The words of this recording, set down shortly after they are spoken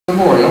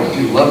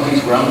he loved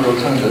these round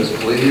rotundas,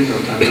 palladian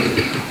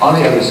rotundas, on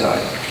the other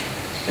side.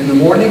 In the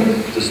morning,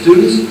 the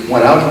students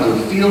went out into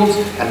the fields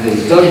and they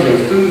dug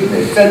their food and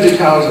they fed the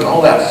cows and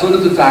all that. So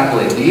did the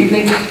faculty. In the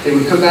evening, they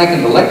would come back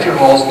in the lecture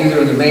halls,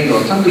 either in the main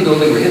rotunda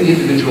building or in the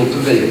individual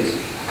pavilions.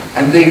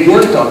 And they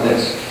worked on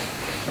this.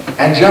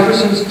 And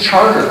Jefferson's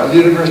charter of the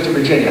University of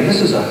Virginia, and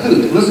this is a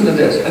hoot, listen to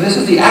this, and this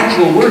is the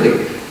actual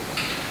wording.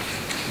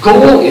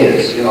 Goal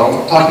is,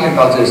 talking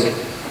about this,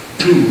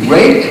 to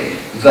rake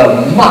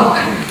the muck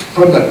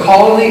from the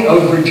colony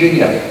of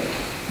Virginia.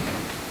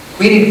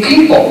 Meaning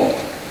people,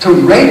 to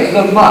rake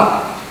the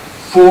muck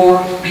for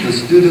the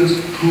students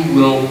who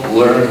will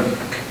learn.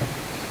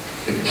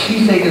 The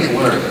key thing is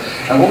learn.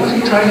 And what was he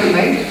trying to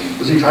make?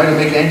 Was he trying to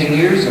make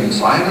engineers and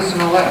scientists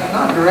and all that?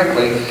 Not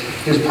directly.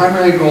 His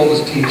primary goal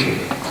was teaching.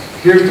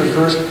 Here's the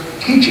first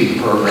teaching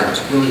program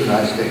in the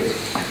United States.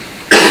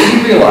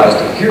 He realized,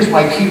 and here's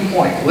my key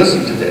point,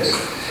 listen to this.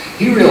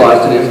 He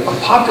realized that if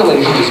a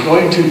population is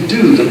going to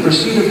do the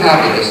pursuit of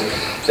happiness,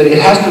 that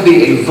it has to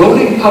be a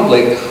voting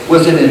public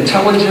with an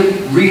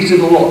intelligent,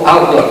 reasonable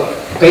outlook,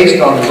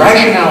 based on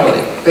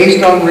rationality,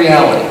 based on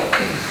reality.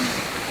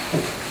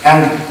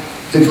 And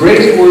the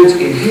greatest words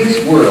in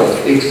his world,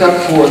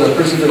 except for the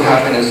pursuit of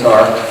happiness,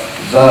 are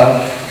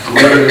the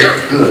greater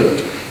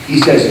good. He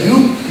says,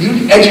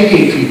 you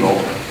educate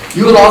people,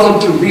 you allow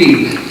them to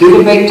read, they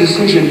will make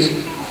decisions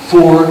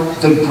for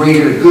the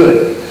greater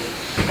good.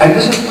 And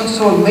this is what's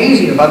so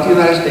amazing about the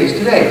United States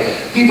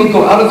today. People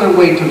go out of their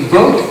way to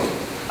vote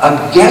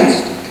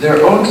against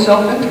their own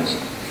self-interest.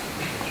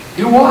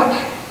 You watch.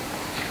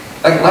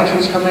 Like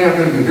elections coming up,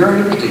 going to be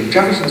very interesting.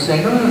 Jefferson's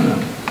saying, no.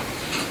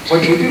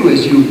 What you do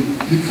is you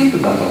think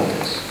about all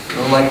this.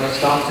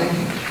 Stop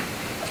thinking.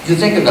 You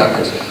think about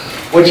this.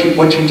 What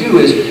you do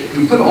is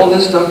you put all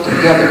this stuff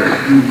together,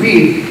 you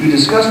read, you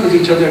discuss with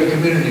each other in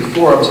community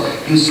forums,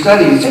 you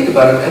study, you think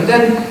about it, and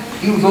then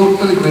you vote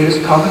for the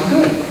greatest common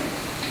good.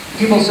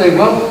 People say,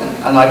 well,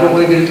 and I don't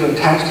want to get into a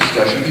tax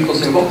discussion, people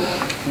say, well,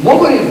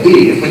 what would it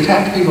be if we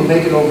taxed people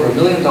making over $1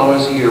 million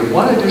a year,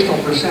 1 additional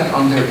 %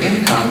 on their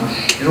income,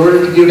 in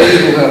order to give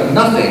people who have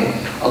nothing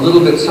a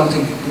little bit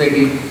something,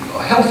 maybe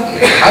health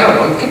care? I don't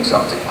know, pick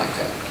something like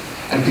that.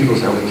 And people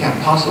say, well, we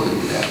can't possibly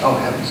do that. Oh,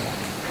 heavens.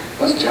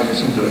 What's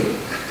Jefferson doing?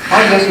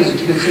 My guess is that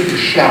you could see the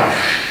shaft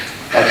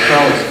at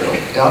Charlottesville,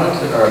 down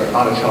into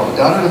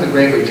the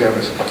grave of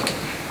Jefferson,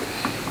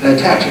 and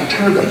attach a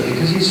turban,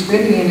 because he's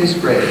spinning in his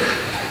grave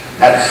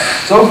at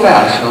so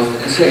fast,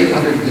 say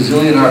 100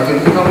 gazillion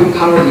RPM, he probably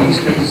power the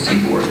eastern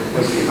seaboard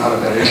with the amount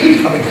of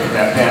energy coming from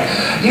that man.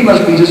 He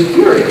must be just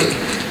furious.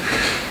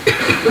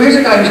 So here's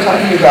a guy who's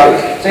talking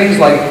about things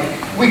like,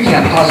 we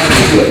can't possibly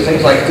do it,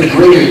 things like the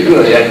greater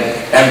good,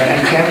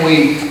 and can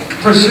we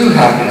pursue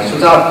happiness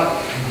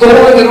without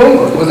boiling it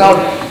over,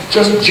 without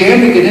just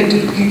jamming it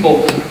into the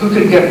people who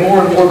can get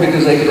more and more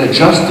because they can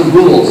adjust the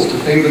rules to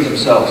favor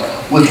themselves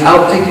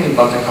without thinking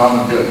about the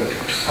common good.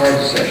 Hard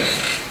to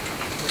say.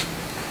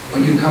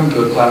 When you come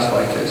to a class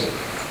like this,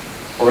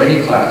 or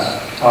any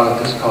class taught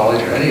at this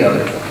college or any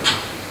other,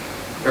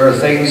 there are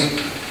things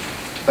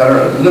that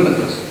are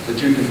limitless that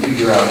you can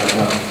figure out and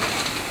know.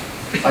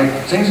 Like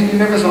things that you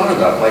never thought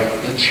about, like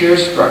the chair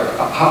structure,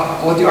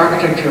 what the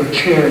architecture of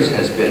chairs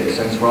has been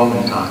since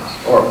Roman times,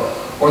 or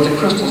the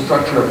crystal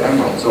structure of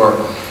emeralds, or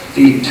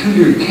the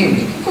Tudor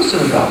kings. What was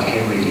it about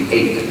Henry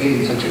VIII that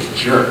made him such a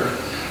jerk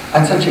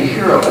and such a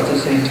hero at the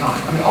same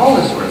time? I mean, all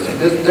this sort of thing.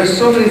 There's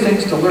so many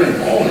things to learn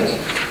in all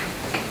this.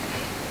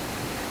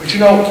 But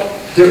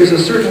there is a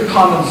certain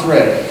common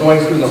thread going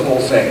through the whole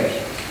thing.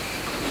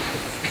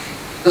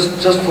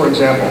 Just for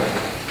example,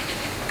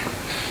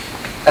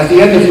 at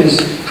the end of his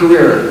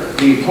career,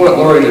 the poet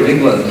laureate of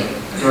England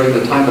during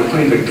the time of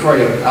Queen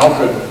Victoria,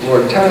 Alfred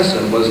Lord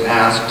Tennyson, was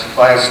asked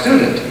by a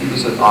student, he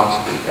was an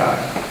Oxford guy.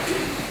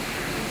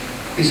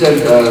 He said,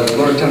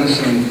 Lord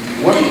Tennyson,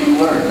 what have you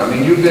learned? I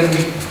mean, you're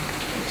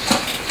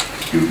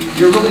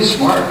really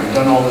smart. You've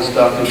done all this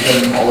stuff.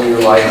 You've been all of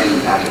your life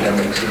in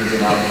academics, and you've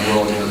been out in the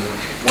world. You're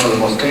one of the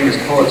most famous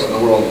poets in the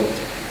world.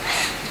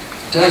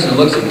 Tennyson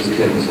looks at this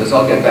kid and says,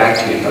 I'll get back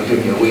to you. I'll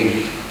give you a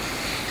week.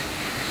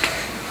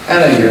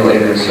 And a year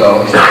later or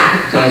so,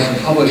 Tennyson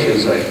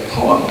publishes a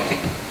poem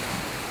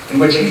in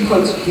which he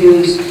puts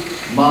his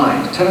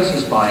mind,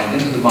 Tennyson's mind,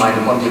 into the mind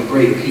of one of the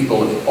great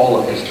people of all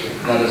of history,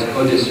 and that is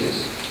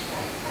Odysseus.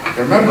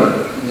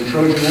 Remember, in the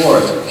Trojan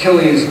Wars,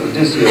 Achilles,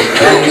 Odysseus,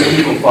 all these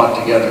people fought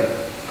together.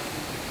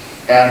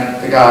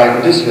 And the guy,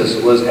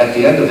 Odysseus, was at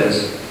the end of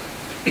this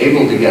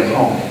able to get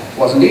home. It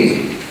wasn't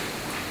easy.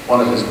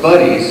 One of his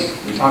buddies,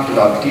 we talked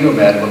about Diomed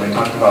when we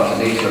talked about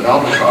the nature of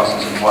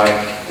albatrosses and why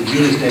the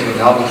genus name of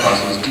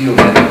albatross is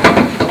Diomed.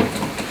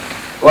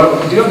 Well,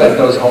 Diomed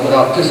goes home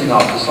without pissing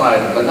off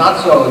Poseidon, but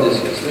not so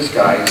Odysseus. This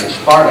guy is a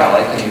smart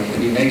aleck,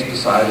 and he makes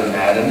Poseidon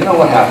mad. And you know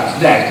what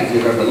happens next, if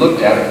you've ever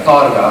looked at or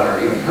thought about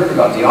or even heard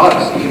about the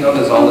Odyssey. You know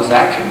there's all this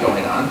action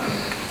going on.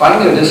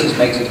 Finally, Odysseus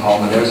makes it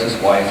home, and there's his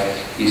wife,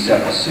 He's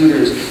set with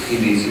suitors, he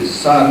meets his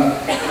son,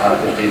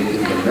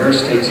 the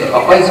nurse takes it.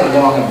 It's a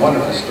long and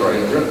wonderful story,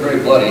 it's very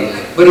bloody,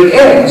 but it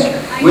ends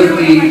with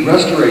the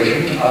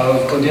restoration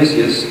of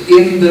Odysseus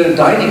in the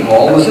dining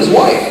hall with his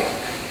wife.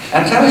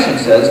 And Tennyson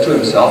says to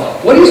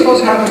himself, what do you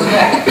suppose happens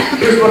next?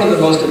 Here's one of the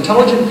most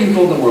intelligent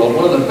people in the world,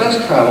 one of the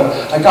best traveled,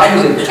 a guy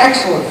who's an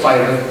excellent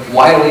fighter,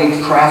 wily,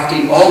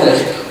 crafty, all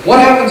this. What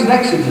happens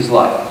next in his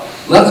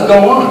life? Let's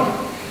go on.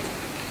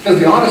 Because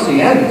the Odyssey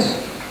ends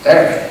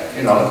there.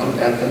 You know,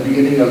 at the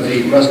beginning of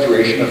the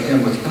restoration of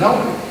him with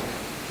Penelope.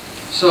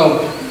 So,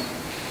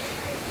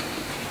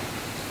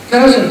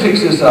 Garrison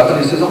picks this up and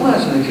he says, I'll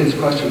answer the kid's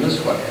question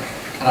this way.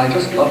 And I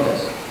just love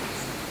this.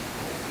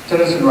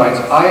 Tennyson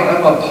writes, I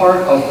am a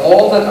part of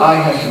all that I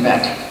have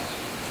met.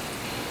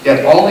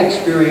 Yet all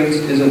experience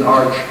is an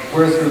arch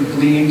wherethrough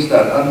gleams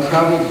that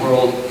untraveled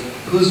world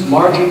whose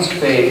margins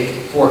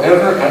fade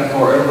forever and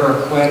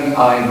forever when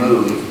I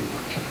move.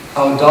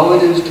 How dull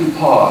it is to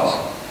pause,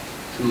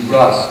 to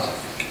rust,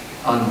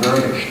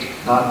 unburnished,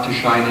 not to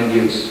shine in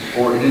use.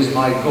 For it is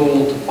my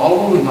goal to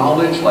follow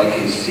knowledge like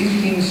a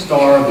sinking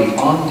star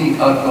beyond the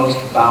utmost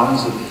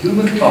bounds of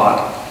human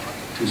thought,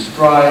 to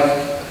strive,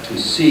 to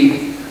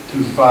seek,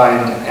 to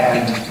find,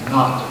 and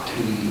not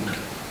to yield.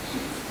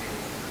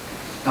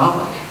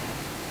 Knowledge.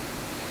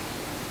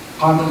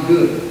 Common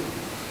good.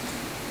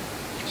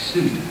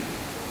 Pursuit.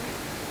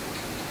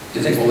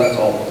 You think, well, that's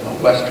all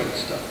Western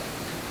stuff.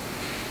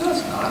 No,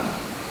 it's not.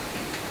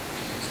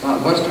 It's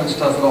not Western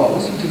stuff at all.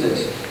 Listen to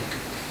this.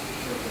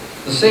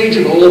 The sage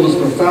of old was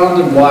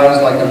profound and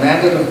wise, like a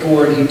man that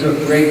afford, he took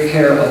great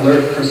care,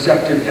 alert,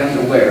 perceptive, and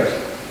aware.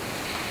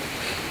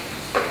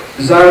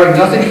 Desiring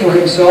nothing for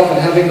himself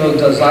and having no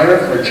desire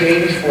for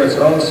change for its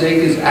own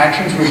sake, his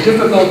actions were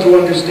difficult to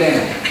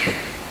understand.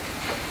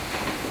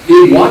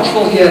 Being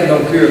watchful, he had no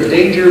fear of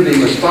danger.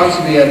 Being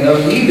responsive, he had no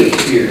need of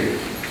fear.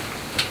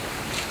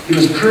 He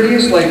was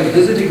courteous like a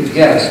visiting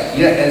guest,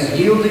 yet as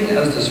yielding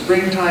as the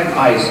springtime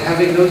ice.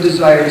 Having no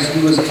desires,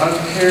 he was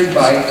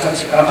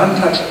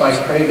untouched by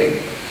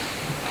craving.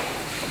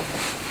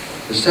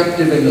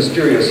 Perceptive and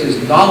mysterious, his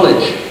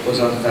knowledge was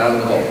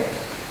unfathomable,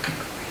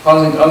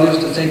 causing others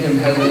to think him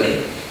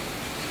hesitant.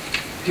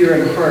 Pure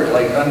in heart,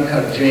 like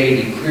uncut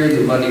jade, he cleared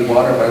the muddy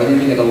water by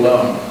leaving it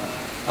alone.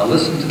 Now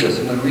listen to this.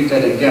 I'm going to read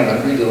that again.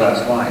 I'll read the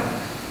last line.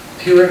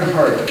 Pure in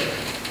heart,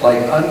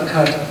 like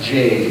uncut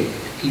jade,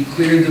 he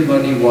cleared the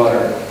muddy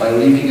water by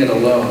leaving it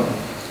alone.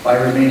 By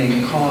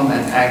remaining calm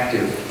and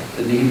active,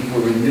 the need for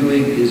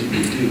renewing is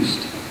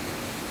reduced.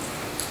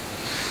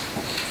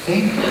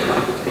 Think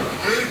about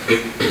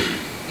things.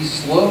 Be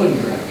slow in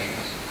your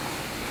actions.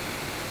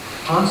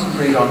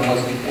 Concentrate on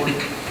what's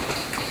important.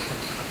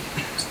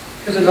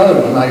 Here's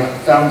another one. I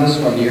found this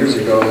one years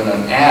ago in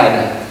an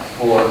ad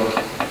for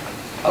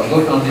a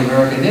book on the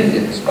American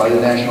Indians by the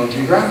National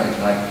Geographic.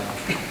 And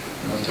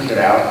I took it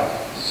out,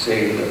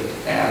 saved the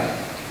ad.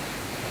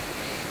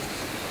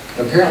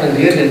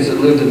 Apparently the Indians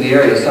that lived in the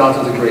area south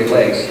of the Great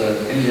Lakes,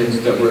 the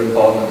Indians that were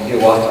involved in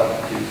Hiawatha,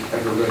 if you've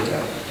ever read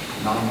that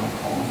phenomenal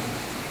poem,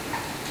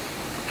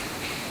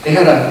 they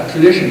had a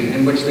tradition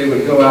in which they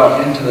would go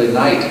out into the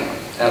night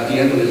at the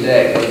end of the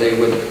day, where they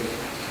would,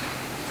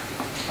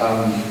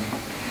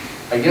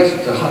 I guess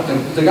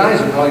the guys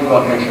would probably go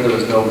out and make sure there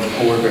was no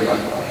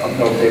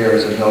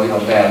bears and no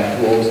bad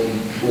wolves and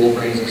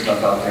wolverines and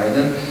stuff out there. And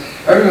then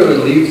everybody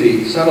would leave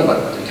the settlement,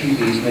 the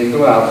teepees, and they'd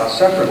go out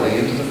separately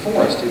into the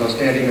forest,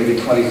 standing maybe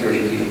 20,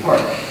 30 feet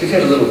apart. If you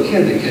had a little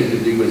kid, the kid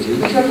could be with you,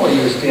 but generally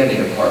you were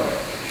standing apart.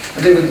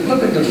 And they would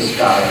look into the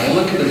sky, and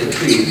look into the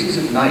trees. This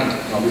is at night,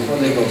 before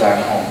they go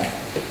back home.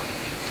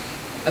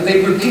 And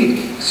they'd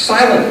repeat,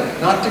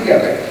 silently, not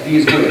together,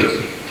 these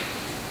words.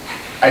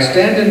 I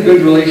stand in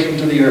good relation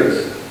to the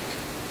earth.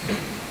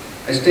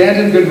 I stand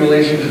in good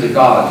relation to the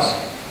gods.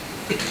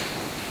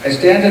 I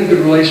stand in good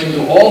relation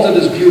to all that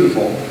is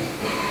beautiful.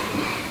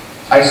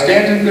 I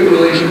stand in good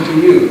relation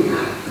to you.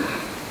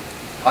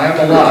 I am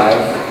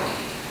alive,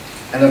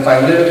 and if I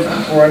live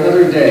for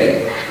another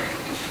day,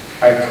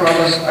 I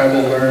promise I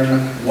will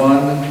learn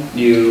one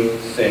new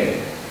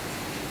thing.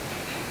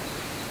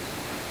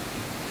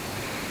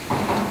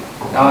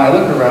 Now I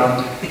look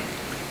around,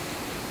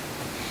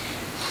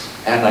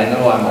 and I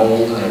know I'm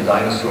old and a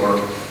dinosaur,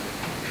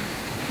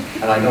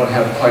 and I don't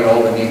have quite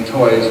all the neat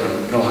toys or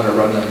know how to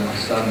run them. My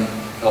son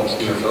helps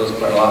me with those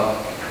quite a lot.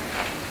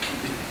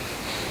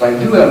 But I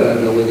do have an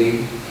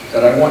ability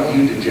that I want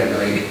you to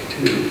generate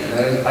too, and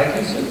that is I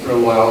can sit for a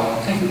while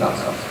and think about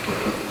something.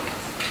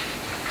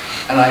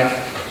 And I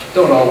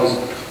don't always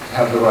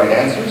have the right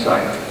answers.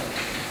 I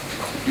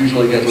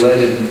usually get led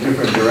in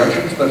different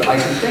directions, but I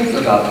can think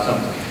about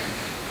something.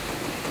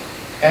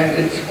 And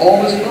it's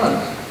always fun.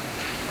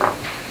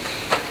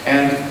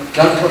 And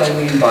that's what I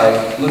mean by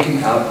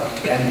looking out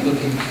and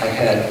looking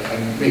ahead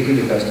and making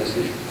the best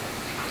decision.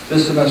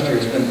 This semester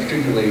has been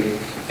particularly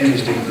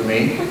interesting for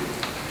me.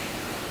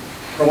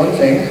 For one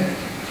thing,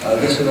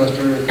 this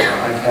semester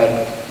I've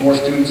had more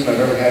students than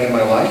I've ever had in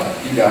my life,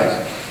 you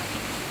guys.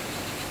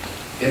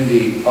 In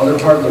the other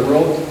part of the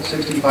world,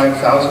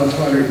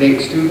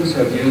 65,208 students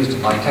have used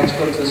my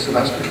textbook this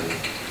semester.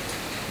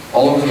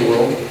 all over the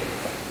world.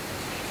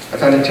 I've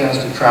had a chance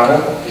to travel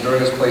to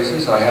various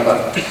places. I have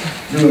a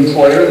new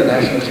employer, the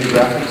National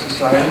Geographic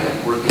Society.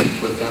 I'm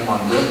working with them on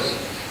books.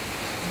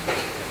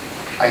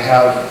 I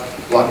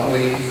have,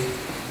 luckily,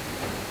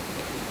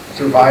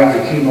 survived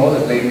the chemo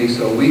that made me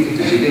so weak at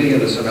the beginning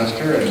of the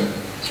semester, and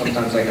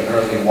sometimes I could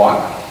hardly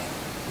walk.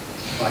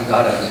 My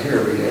God, I was here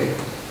every day.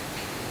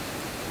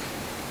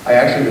 I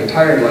actually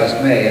retired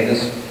last May, and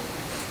this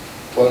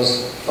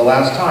was the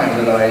last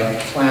time that I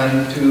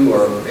plan to,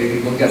 or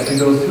maybe we'll get to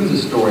go through the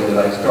story that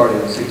I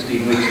started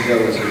 16 weeks ago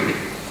with you.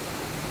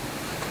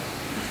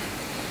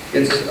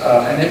 It's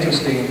an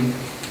interesting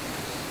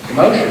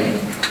emotion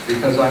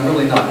because I'm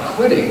really not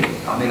quitting.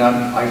 I mean,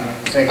 I'm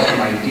thanks to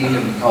my dean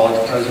and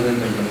college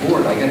president and the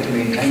board, I get to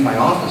maintain my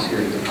office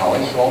here at the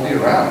college, so I'll be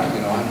around.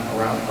 You know, I'm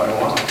around quite a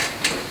lot.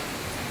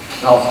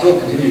 And I'll still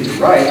continue to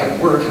write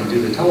and work and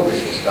do the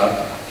television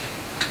stuff.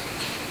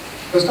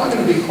 But it's not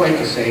going to be quite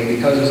the same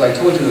because, as I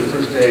told you the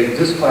first day,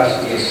 this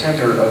class is the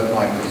center of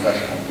my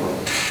professional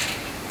world.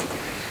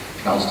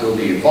 And I'll still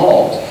be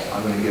involved.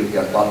 I'm going to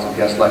get lots of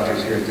guest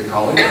lectures here at the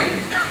college.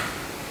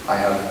 I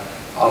have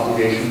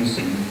obligations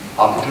and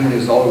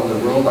opportunities all over the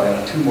world. I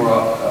have 2 more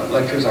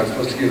lectures I'm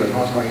supposed to give at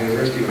Hong Kong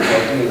University, which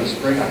I'll do in the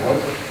spring, I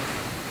hope.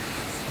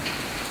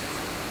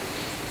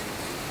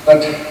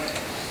 But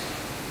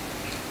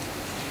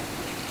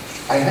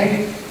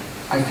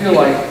I feel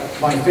like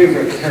my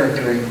favorite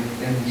character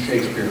in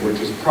Shakespeare, which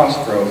is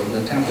Prospero from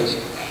The Tempest.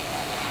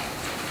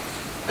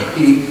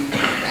 He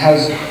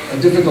has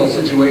a difficult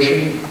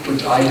situation,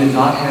 which I did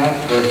not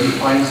have, where he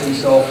finds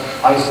himself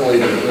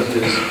isolated with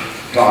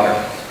his daughter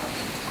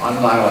on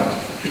an island.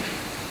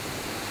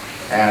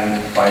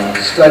 And by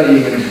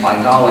studying and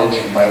by knowledge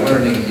and by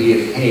learning,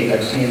 he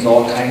obtains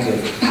all kinds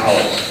of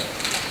powers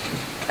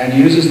and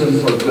uses them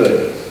for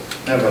good,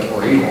 never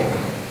for evil.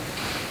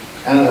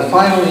 And at the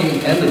final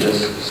end of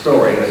this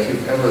story, if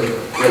you've ever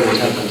read The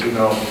Tempest, you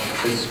know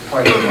it's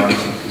quite a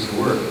remarkable piece of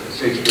work. It's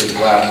Shakespeare's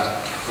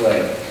last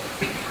play.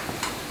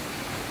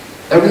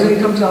 Everything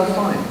comes out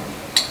fine.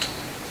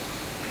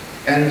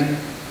 And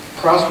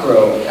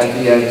Prospero at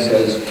the end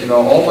says, you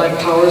know, all my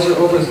powers are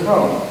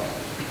overthrown.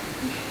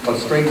 What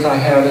strength I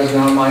have is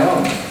now my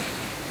own.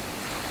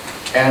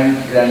 And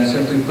then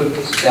simply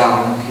puts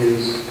down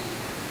his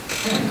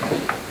pen.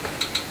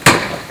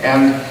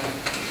 And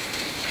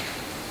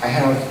I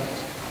have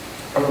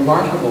a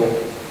remarkable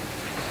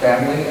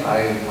family.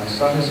 My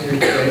son is here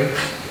today.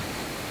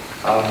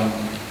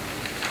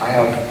 I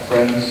have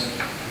friends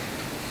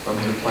from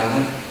the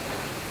planet.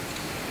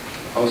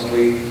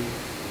 Mostly,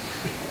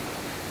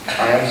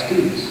 I have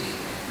students.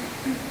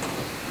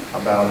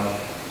 About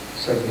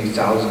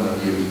 70,000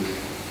 of you,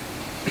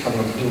 some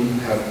of whom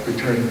have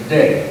returned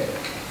today.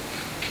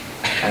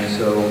 And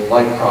so,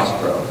 like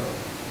Prospero,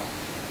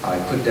 I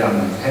put down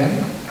my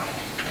pen,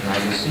 and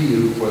I will see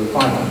you for the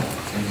final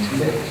in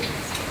 2 days.